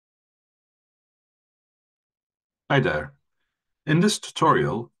Hi there. In this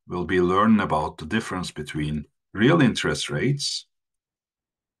tutorial, we'll be learning about the difference between real interest rates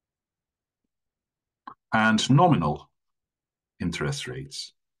and nominal interest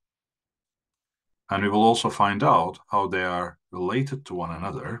rates. And we will also find out how they are related to one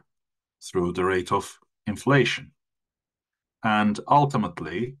another through the rate of inflation. And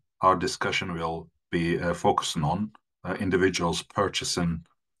ultimately, our discussion will be focusing on individuals' purchasing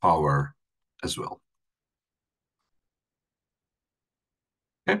power as well.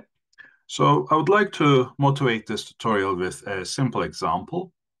 Okay. So I would like to motivate this tutorial with a simple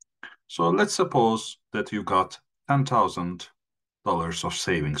example. So let's suppose that you got $10,000 of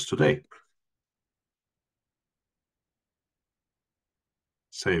savings today.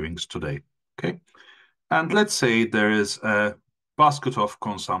 Okay? And let's say there is a basket of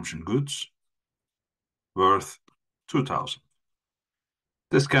consumption goods worth 2,000.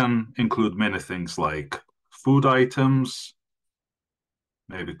 This can include many things like food items,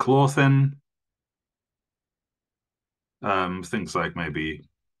 maybe clothing, things like maybe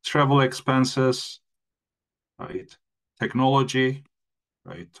travel expenses, right? Technology,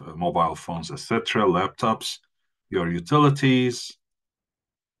 right? Mobile phones, etc., laptops, your utilities,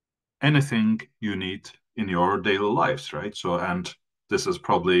 anything you need in your daily lives, right? So, and this is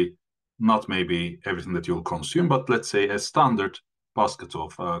probably not maybe everything that you'll consume, but let's say a standard basket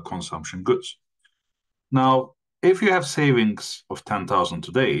of consumption goods. Now, if you have savings of 10,000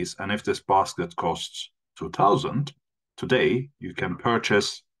 today, and if this basket costs 2,000, today you can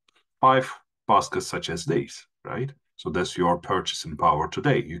purchase 5 baskets such as these, right? So that's your purchasing power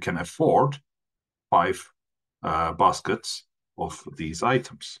today. You can afford 5 baskets of these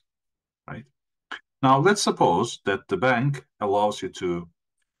items, right? Now, let's suppose that the bank allows you to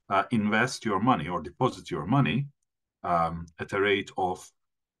invest your money or deposit your money at a rate of,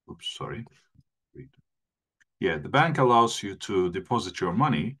 oops, sorry. Yeah, the bank allows you to deposit your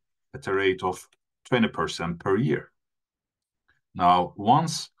money at a rate of 20% per year. Now,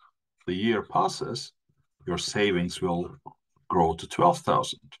 once the year passes, your savings will grow to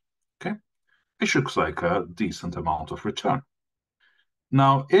 12,000. Okay, it looks like a decent amount of return.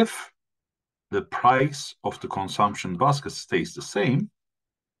 Now, if the price of the consumption basket stays the same,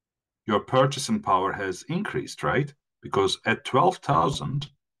 your purchasing power has increased, right? Because at 12,000,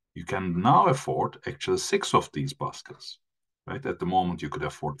 you can now afford actually 6 of these baskets, right? At the moment, you could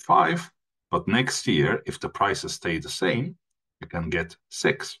afford 5, but next year, if the prices stay the same, you can get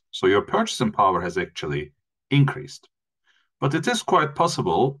 6. So your purchasing power has actually increased. But it is quite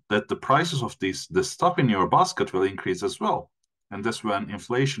possible that the prices of the stuff in your basket will increase as well. And that's when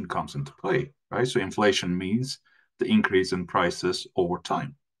inflation comes into play, right? So inflation means the increase in prices over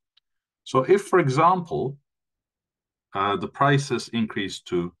time. So if, for example, the prices increase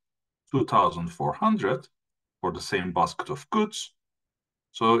to 2,400 for the same basket of goods,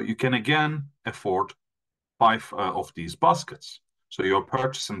 so you can again afford 5 of these baskets. So your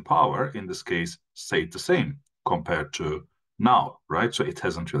purchasing power in this case stayed the same compared to now, right? So it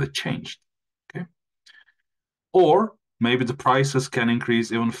hasn't really changed, okay? Or maybe the prices can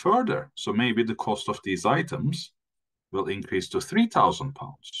increase even further. So maybe the cost of these items will increase to £3,000,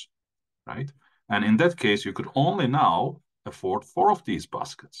 right? And in that case, you could only now afford 4 of these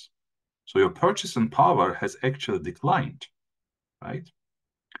baskets. So your purchasing power has actually declined, right?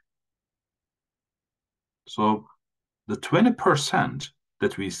 So the 20%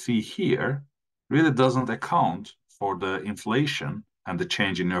 that we see here really doesn't account for the inflation and the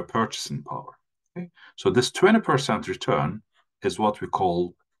change in your purchasing power. Okay? So this 20% return is what we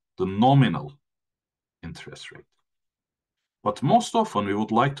call the nominal interest rate. But most often we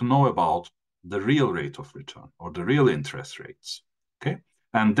would like to know about the real rate of return or the real interest rates. Okay?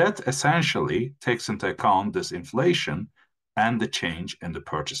 And that essentially takes into account this inflation and the change in the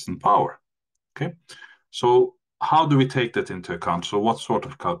purchasing power. Okay? So how do we take that into account? So what sort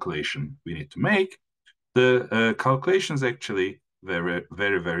of calculation we need to make? The calculation is actually very,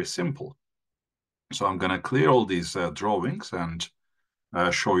 very, very simple. So I'm going to clear all these drawings and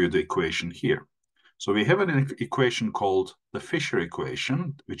show you the equation here. So we have an equation called the Fisher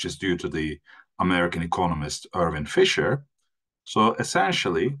equation, which is due to the American economist Irving Fisher. So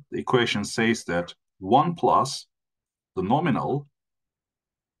essentially, the equation says that 1 plus the nominal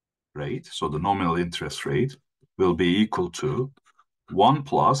rate, so the nominal interest rate, will be equal to 1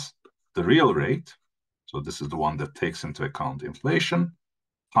 plus the real rate, so this is the one that takes into account inflation,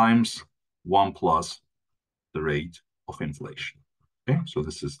 times 1 plus the rate of inflation. Okay, so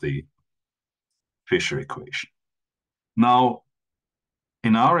this is the Fisher equation. Now,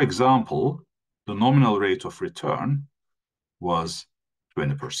 in our example, the nominal rate of return was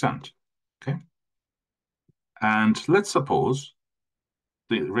 20%. Okay, And let's suppose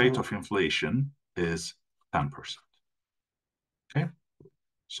the rate of inflation is 10%. Okay.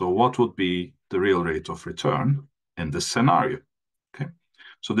 So what would be the real rate of return in this scenario? Okay.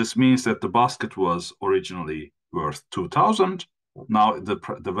 So this means that the basket was originally worth 2,000. Now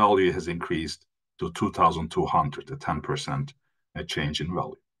the value has increased to 2,200, a 10% change in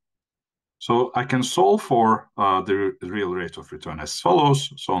value. So I can solve for the real rate of return as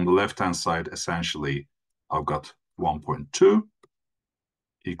follows. So on the left-hand side, essentially, I've got 1.2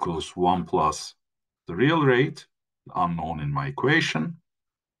 equals 1 plus the real rate, unknown in my equation,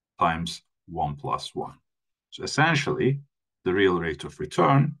 times 1 plus 1. So essentially, the real rate of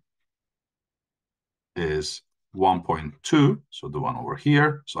return is 1.2, so the one over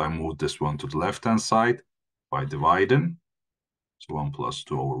here. So I move this one to the left-hand side by dividing. So 1 plus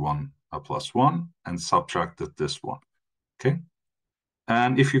 2 over 1 plus 1, and subtracted this one, okay?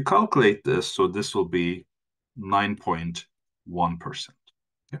 And if you calculate this, so this will be 9.1%,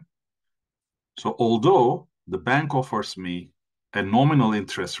 okay? So although the bank offers me a nominal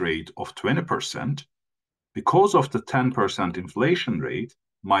interest rate of 20%, because of the 10% inflation rate,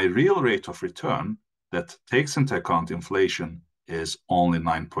 my real rate of return that takes into account inflation is only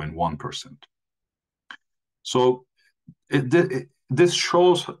 9.1%. So this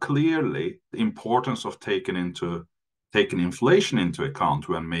shows clearly the importance of taking inflation into account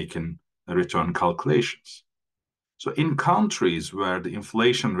when making return calculations. So in countries where the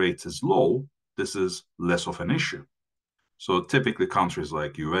inflation rate is low, this is less of an issue. So typically countries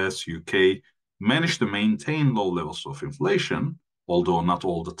like US, UK manage to maintain low levels of inflation, although not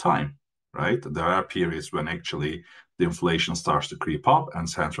all the time, right? There are periods when actually the inflation starts to creep up and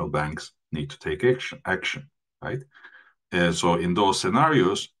central banks need to take action, right? So in those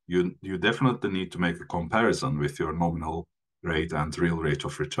scenarios, you definitely need to make a comparison with your nominal rate and real rate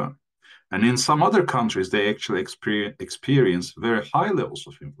of return. And in some other countries, they actually experience very high levels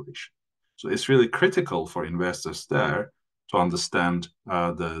of inflation. So it's really critical for investors there to understand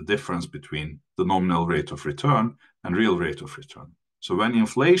the difference between the nominal rate of return and real rate of return. So when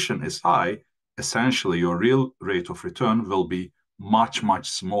inflation is high, essentially your real rate of return will be much, much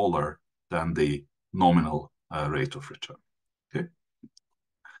smaller than the nominal rate of return. Okay.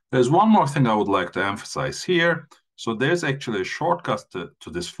 There's one more thing I would like to emphasize here. So there's actually a shortcut to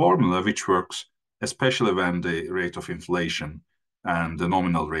this formula which works especially when the rate of inflation and the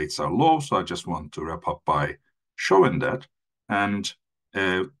nominal rates are low. So I just want to wrap up by showing that. And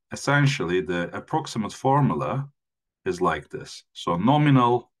essentially the approximate formula is like this. So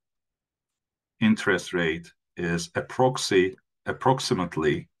nominal interest rate is approximately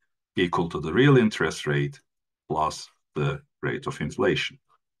equal to the real interest rate plus the rate of inflation,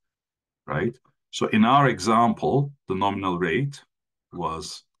 right? So in our example, the nominal rate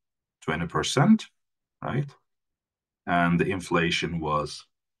was 20%, right? And the inflation was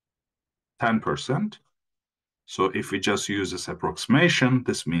 10%. So if we just use this approximation,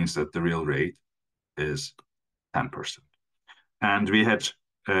 this means that the real rate is 10%. And we had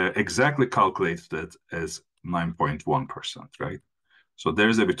exactly calculated it as 9.1%, right? So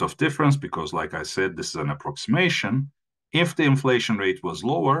there's a bit of difference because, like I said, this is an approximation. If the inflation rate was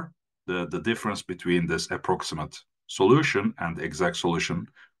lower, the difference between this approximate solution and the exact solution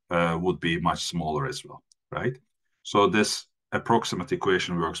would be much smaller as well, right? So this approximate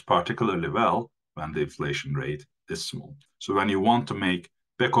equation works particularly well when the inflation rate is small. So when you want to make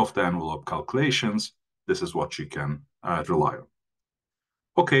back of the envelope calculations, this is what you can rely on.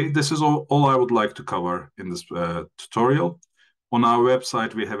 Okay, this is all I would like to cover in this tutorial. On our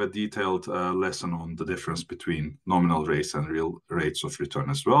website, we have a detailed lesson on the difference between nominal rates and real rates of return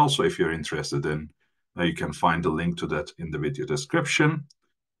as well. So if you're interested in, you can find the link to that in the video description.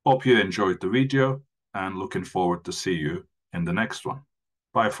 Hope you enjoyed the video and looking forward to see you in the next one.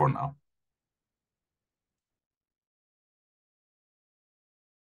 Bye for now.